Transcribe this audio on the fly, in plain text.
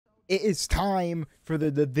It is time for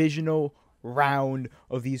the divisional round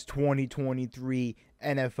of these 2023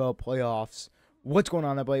 NFL playoffs. What's going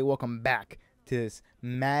on, everybody? Welcome back to this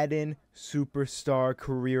Madden Superstar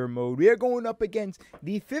Career Mode. We are going up against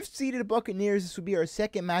the 5th seeded Buccaneers. This will be our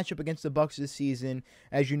second matchup against the Bucs this season.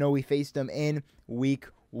 As you know, we faced them in Week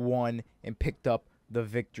 1 and picked up the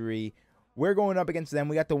victory. We're going up against them.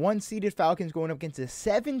 We got the 1-seeded Falcons going up against the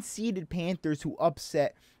 7-seeded Panthers, who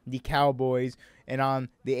upset the Cowboys. And on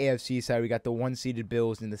the AFC side, we got the 1-seeded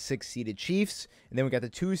Bills and the 6-seeded Chiefs. And then we got the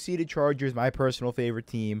 2-seeded Chargers, my personal favorite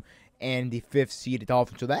team, and the 5th-seeded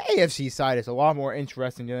Dolphins. So the AFC side is a lot more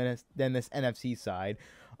interesting than this NFC side.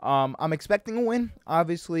 I'm expecting a win,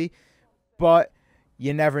 obviously, but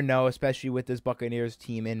you never know, especially with this Buccaneers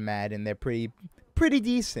team in Madden. They're pretty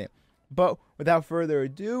decent. But without further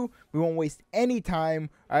ado, we won't waste any time.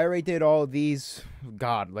 I already did all of these,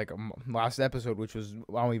 like last episode, which was,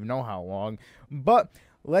 I don't even know how long. But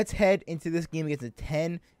let's head into this game against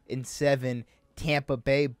the 10-7 Tampa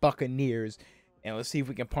Bay Buccaneers. And let's see if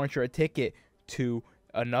we can punch our ticket to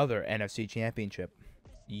another NFC Championship.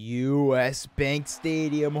 U.S. Bank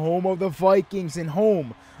Stadium, home of the Vikings and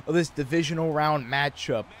home of this divisional round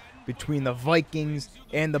matchup between the Vikings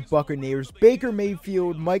and the Buccaneers. Baker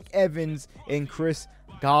Mayfield, Mike Evans, and Chris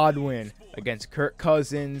Godwin against Kirk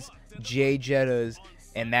Cousins, Jay Jettas,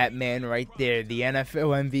 and that man right there, the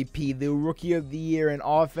NFL MVP, the Rookie of the Year, and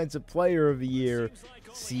Offensive Player of the Year,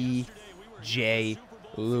 C.J.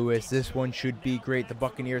 Lewis. This one should be great. The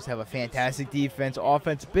Buccaneers have a fantastic defense.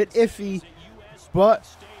 Offense a bit iffy, but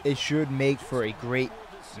it should make for a great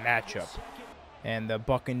matchup. And the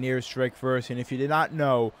Buccaneers strike first. And if you did not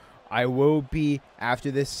know, I will be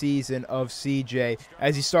after this season of CJ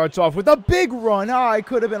as he starts off with a big run. It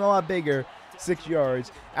could have been a lot bigger. 6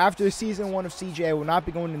 yards. After season 1 of CJ, I will not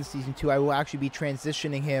be going into season 2. I will actually be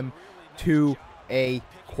transitioning him to a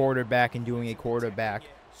quarterback and doing a quarterback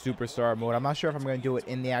superstar mode. I'm not sure if I'm going to do it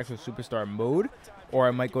in the actual superstar mode or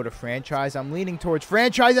I might go to franchise. I'm leaning towards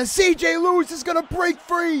franchise as CJ Lewis is going to break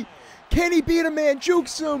free. Can he beat a man?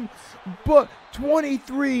 Jukes him. But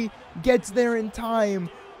 23 gets there in time.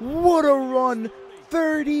 What a run.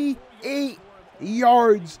 38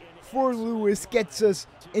 yards for Lewis. Gets us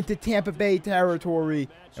into Tampa Bay territory.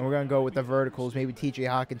 And we're going to go with the verticals. Maybe TJ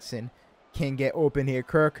Hawkinson can get open here.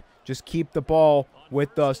 Kirk, just keep the ball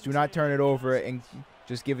with us. Do not turn it over and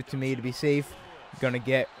just give it to me to be safe. Going to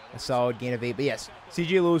get a solid gain of 8. But yes,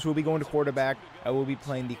 CJ Lewis will be going to quarterback. I will be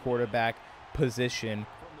playing the quarterback position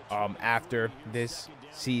after this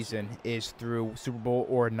season is through, Super Bowl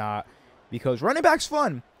or not, because running back's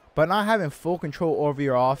fun, but not having full control over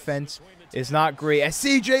your offense is not great. As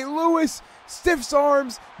CJ Lewis stiffs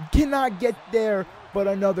arms, cannot get there, but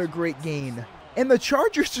another great gain. And the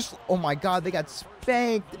Chargers just, oh my God, they got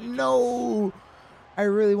spanked. No. I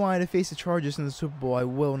really wanted to face the Chargers in the Super Bowl, I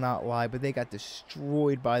will not lie, but they got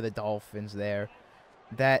destroyed by the Dolphins there.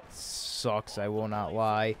 That sucks, I will not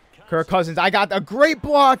lie. Kirk Cousins, I got a great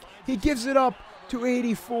block. He gives it up to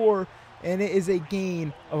 84, and it is a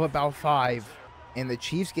gain of about 5. And the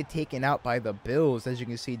Chiefs get taken out by the Bills, as you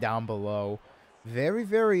can see down below. Very,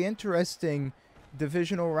 very interesting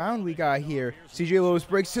divisional round we got here. CJ Lewis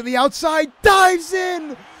breaks to the outside, dives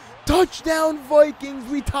in. Touchdown Vikings,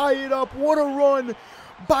 we tie it up. What a run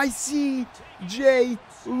by C.J.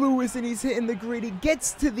 Lewis, and he's hitting the grid. He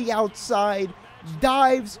gets to the outside,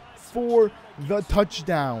 dives for the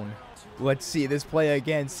touchdown. Let's see this play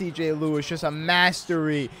again. C.J. Lewis, just a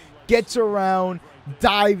mastery. Gets around,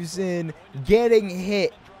 dives in, getting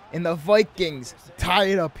hit, and the Vikings tie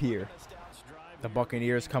it up here. The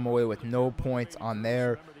Buccaneers come away with no points on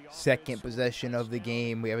their second possession of the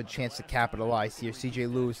game. We have a chance to capitalize here.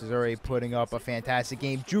 CJ Lewis is already putting up a fantastic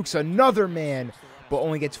game. Jukes another man, but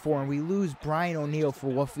only gets 4. And we lose Brian O'Neill for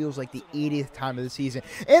what feels like the 80th time of the season.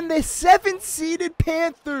 And the 7th-seeded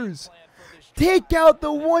Panthers take out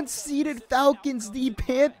the 1-seeded Falcons. The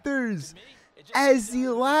Panthers, as the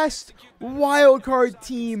last wildcard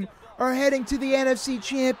team, are heading to the NFC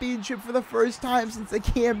Championship for the first time since the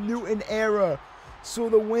Cam Newton era. So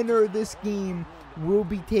the winner of this game will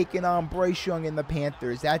be taking on Bryce Young and the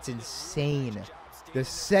Panthers. That's insane. The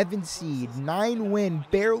 7th seed, 9-win,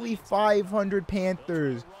 barely 500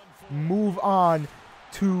 Panthers move on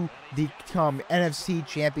to the NFC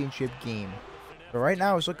Championship game. But right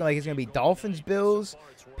now, it's looking like it's going to be Dolphins, Bills,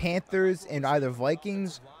 Panthers, and either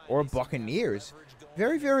Vikings or Buccaneers.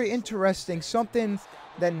 Very, very interesting. Something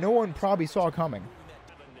that no one probably saw coming.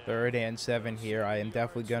 3rd and 7 here. I am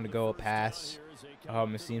definitely going to go a pass.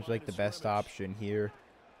 It seems like the best option here.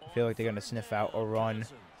 I feel like they're going to sniff out a run.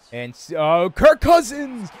 And Kirk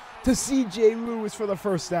Cousins to C.J. Lewis for the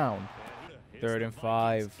first down. 3rd and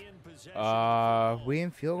 5. We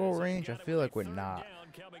in field goal range? I feel like we're not.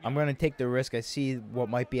 I'm going to take the risk. I see what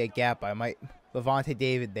might be a gap. Levante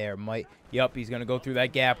David there might. Yep, he's going to go through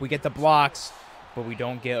that gap. We get the blocks, but we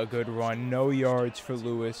don't get a good run. No yards for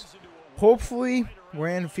Lewis. Hopefully, we're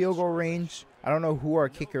in field goal range. I don't know who our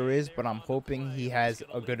kicker is, but I'm hoping he has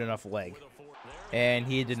a good enough leg. And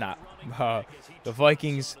he did not. The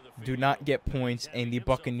Vikings do not get points, and the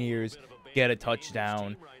Buccaneers get a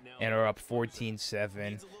touchdown and are up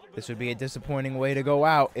 14-7. This would be a disappointing way to go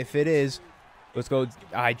out. If it is, let's go.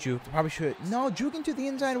 I juked. Probably should. No, juking to the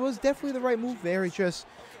inside was definitely the right move there. It's just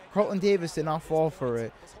Carlton Davis did not fall for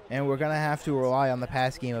it. And we're going to have to rely on the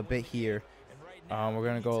pass game a bit here. We're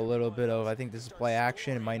going to go a little bit of, I think this is play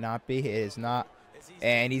action. It might not be. It is not.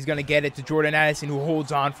 And he's going to get it to Jordan Addison, who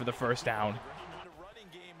holds on for the first down.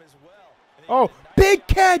 Oh, big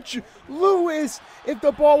catch, Lewis. If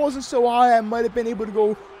the ball wasn't so high, I might have been able to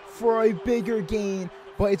go for a bigger gain.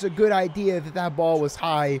 But it's a good idea that that ball was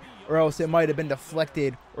high, or else it might have been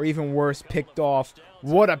deflected, or even worse, picked off.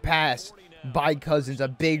 What a pass by Cousins, a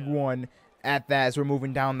big one at that as we're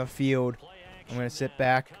moving down the field. I'm going to sit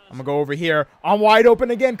back. I'm going to go over here. I'm wide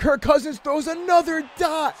open again. Kirk Cousins throws another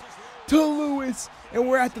dot to Lewis, and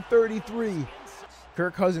we're at the 33.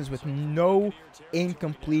 Kirk Cousins with no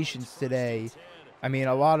incompletions today. I mean,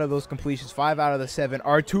 a lot of those completions, 5 out of the 7,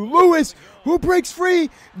 are to Lewis, who breaks free.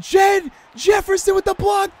 Jefferson with the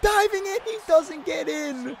block, diving in. He doesn't get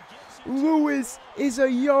in. Lewis is a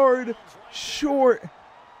yard short.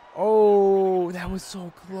 Oh, that was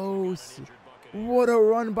so close. What a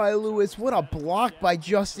run by Lewis. What a block by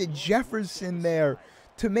Justin Jefferson there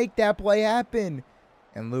to make that play happen.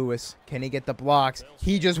 And Lewis, can he get the blocks?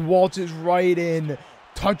 He just waltzes right in.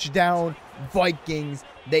 Touchdown, Vikings.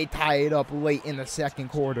 They tie it up late in the second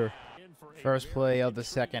quarter. First play of the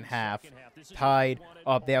second half. Tied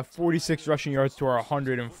up. They have 46 rushing yards to our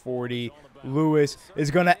 140. Lewis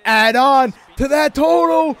is going to add on to that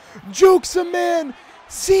total. Jukes him in.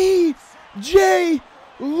 C.J.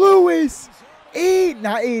 Lewis.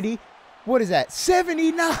 Not 80. What is that?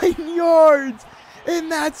 79 yards.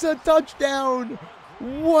 And that's a touchdown.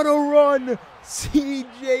 What a run.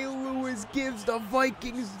 C.J. Lewis gives the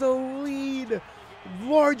Vikings the lead.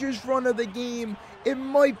 Largest run of the game. It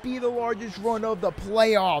might be the largest run of the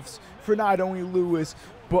playoffs for not only Lewis,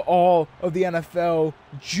 but all of the NFL.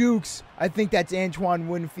 Jukes, I think that's Antoine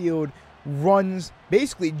Winfield, runs,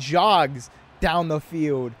 basically jogs down the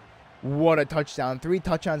field. What a touchdown. 3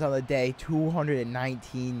 touchdowns on the day,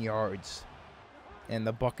 219 yards. And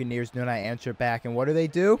the Buccaneers do not answer back. And what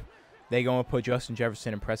do? They go and put Justin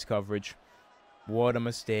Jefferson in press coverage. What a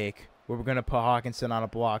mistake. We're going to put Hawkinson on a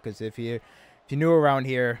block, because if you're new around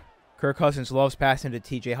here, Kirk Cousins loves passing to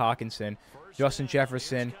T.J. Hawkinson. Justin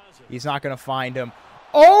Jefferson, he's not going to find him.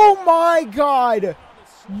 Oh, my God.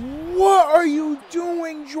 What are you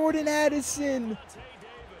doing, Jordan Addison?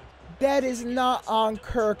 That is not on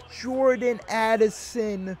Kirk. Jordan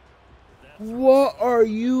Addison. What are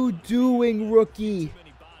you doing, rookie?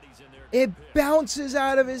 It bounces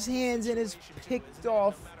out of his hands and is picked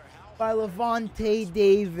off by Levante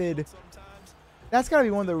David. That's got to be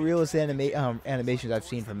one of the realest animations I've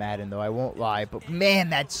seen for Madden, though. I won't lie. But, man,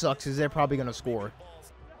 that sucks, because they're probably going to score.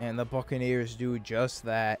 And the Buccaneers do just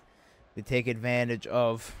that. They take advantage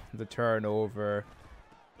of the turnover.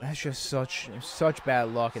 That's just such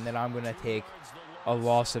bad luck. And then I'm going to take a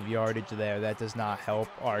loss of yardage there. That does not help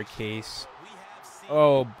our case.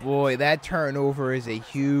 Oh, boy. That turnover is a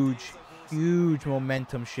huge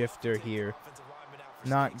momentum shifter here.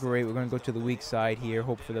 Not great. We're going to go to the weak side here.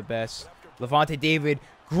 Hope for the best. Levante David.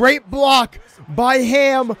 Great block by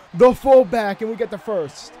Ham, the fullback. And we get the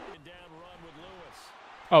first.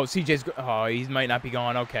 Oh, CJ's... Oh, he might not be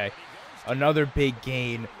gone. Okay. Another big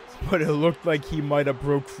gain. But it looked like he might have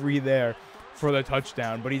broke free there for the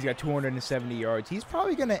touchdown. But he's got 270 yards. He's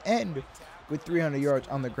probably going to end with 300 yards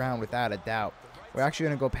on the ground without a doubt. We're actually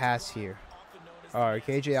going to go pass here. All right,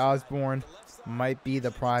 KJ Osborne might be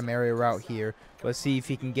the primary route here. Let's see if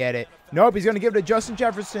he can get it. Nope, he's going to give it to Justin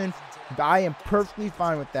Jefferson. I am perfectly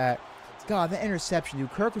fine with that. God, that interception,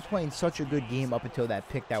 dude. Kirk was playing such a good game up until that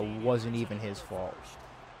pick that wasn't even his fault.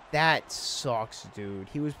 That sucks, dude.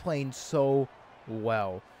 He was playing so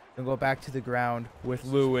well. Gonna go back to the ground with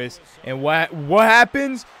Lewis. And what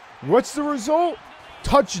happens? What's the result?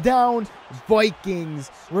 Touchdown,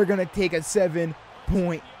 Vikings. We're going to take a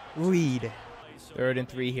 7-point lead. 3rd and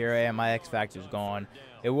 3 here. And my X Factor's gone.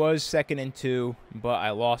 It was 2nd and 2, but I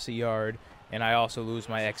lost a yard. And I also lose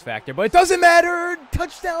my X Factor. But it doesn't matter.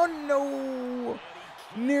 Touchdown, no.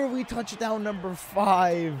 Nearly touchdown number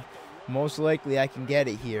 5. Most likely I can get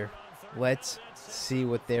it here. Let's see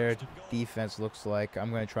what their defense looks like. I'm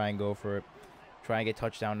going to try and go for it. Try and get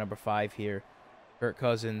touchdown number 5 here. Kirk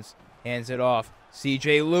Cousins hands it off.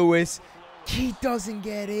 C.J. Lewis. He doesn't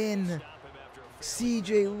get in.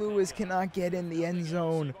 C.J. Lewis cannot get in the end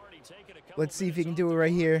zone. Let's see if he can do it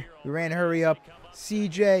right here. We ran hurry up.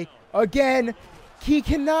 C.J. again. He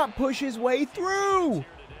cannot push his way through.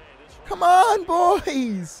 Come on,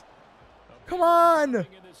 boys. Come on.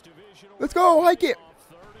 Let's go. Hike it.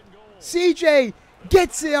 C.J.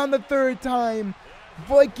 gets it on the 3rd time.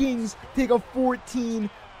 Vikings take a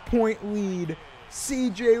 14-point lead.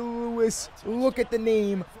 C.J. Lewis, look at the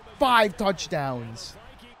name. 5 touchdowns.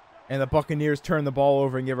 And the Buccaneers turn the ball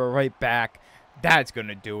over and give it right back. That's going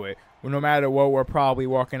to do it. Well, no matter what, we're probably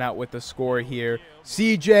walking out with the score here.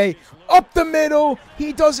 C.J. up the middle.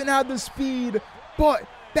 He doesn't have the speed, but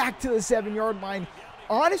back to the 7-yard line.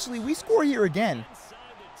 Honestly, we score here again.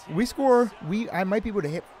 I might be able to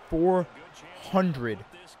hit 400.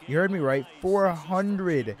 You heard me right.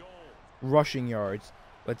 400 rushing yards.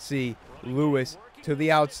 Let's see. Lewis to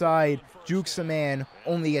the outside. Jukes the man.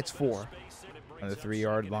 Only gets 4 on the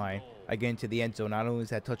 3-yard line. Again to the end zone. Not only is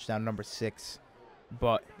that touchdown number 6,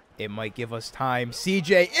 but it might give us time.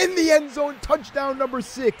 CJ in the end zone. Touchdown number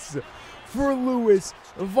 6 for Lewis.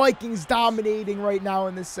 The Vikings dominating right now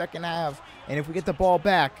in the second half. And if we get the ball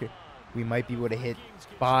back, we might be able to hit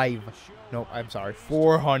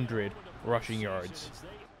 400 rushing yards.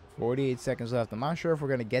 48 seconds left. I'm not sure if we're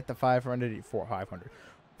going to get the 400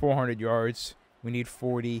 yards. We need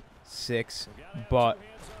 46. But,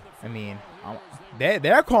 I mean,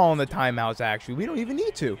 they're calling the timeouts, actually. We don't even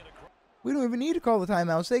need to. We don't even need to call the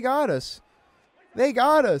timeouts. They got us. They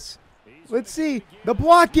got us. Let's see. The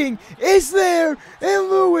blocking is there. And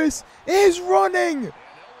Lewis is running.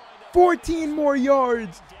 14 more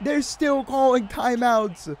yards. They're still calling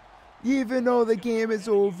timeouts. Even though the game is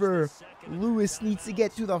over. Lewis needs to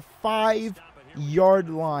get to the 5-yard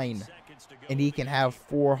line. And he can have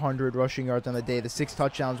 400 rushing yards on the day. The 6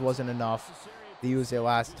 touchdowns wasn't enough. They used their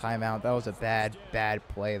last timeout. That was a bad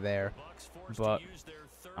play there. But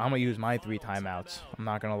I'm going to use my 3 timeouts. I'm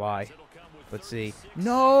not going to lie. Let's see.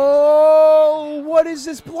 No! What is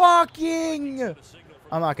this blocking?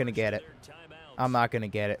 I'm not going to get it. I'm not going to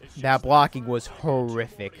get it. That blocking was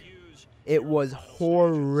horrific. It was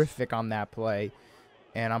horrific on that play.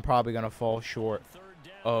 And I'm probably going to fall short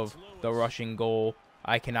of the rushing goal.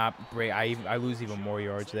 I cannot break. I lose even more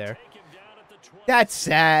yards there. That's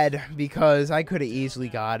sad because I could have easily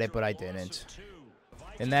got it, but I didn't.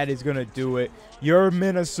 And that is going to do it. Your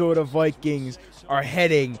Minnesota Vikings are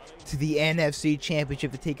heading to the NFC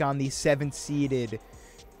Championship to take on the 7th-seeded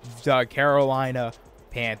Carolina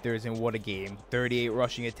Panthers. And what a game. 38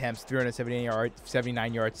 rushing attempts,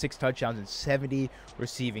 379 yards, 6 touchdowns, and 70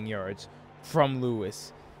 receiving yards from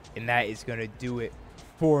Lewis. And that is going to do it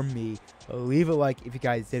for me. Leave a like if you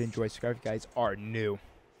guys did enjoy. Subscribe if you guys are new.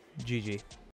 GG.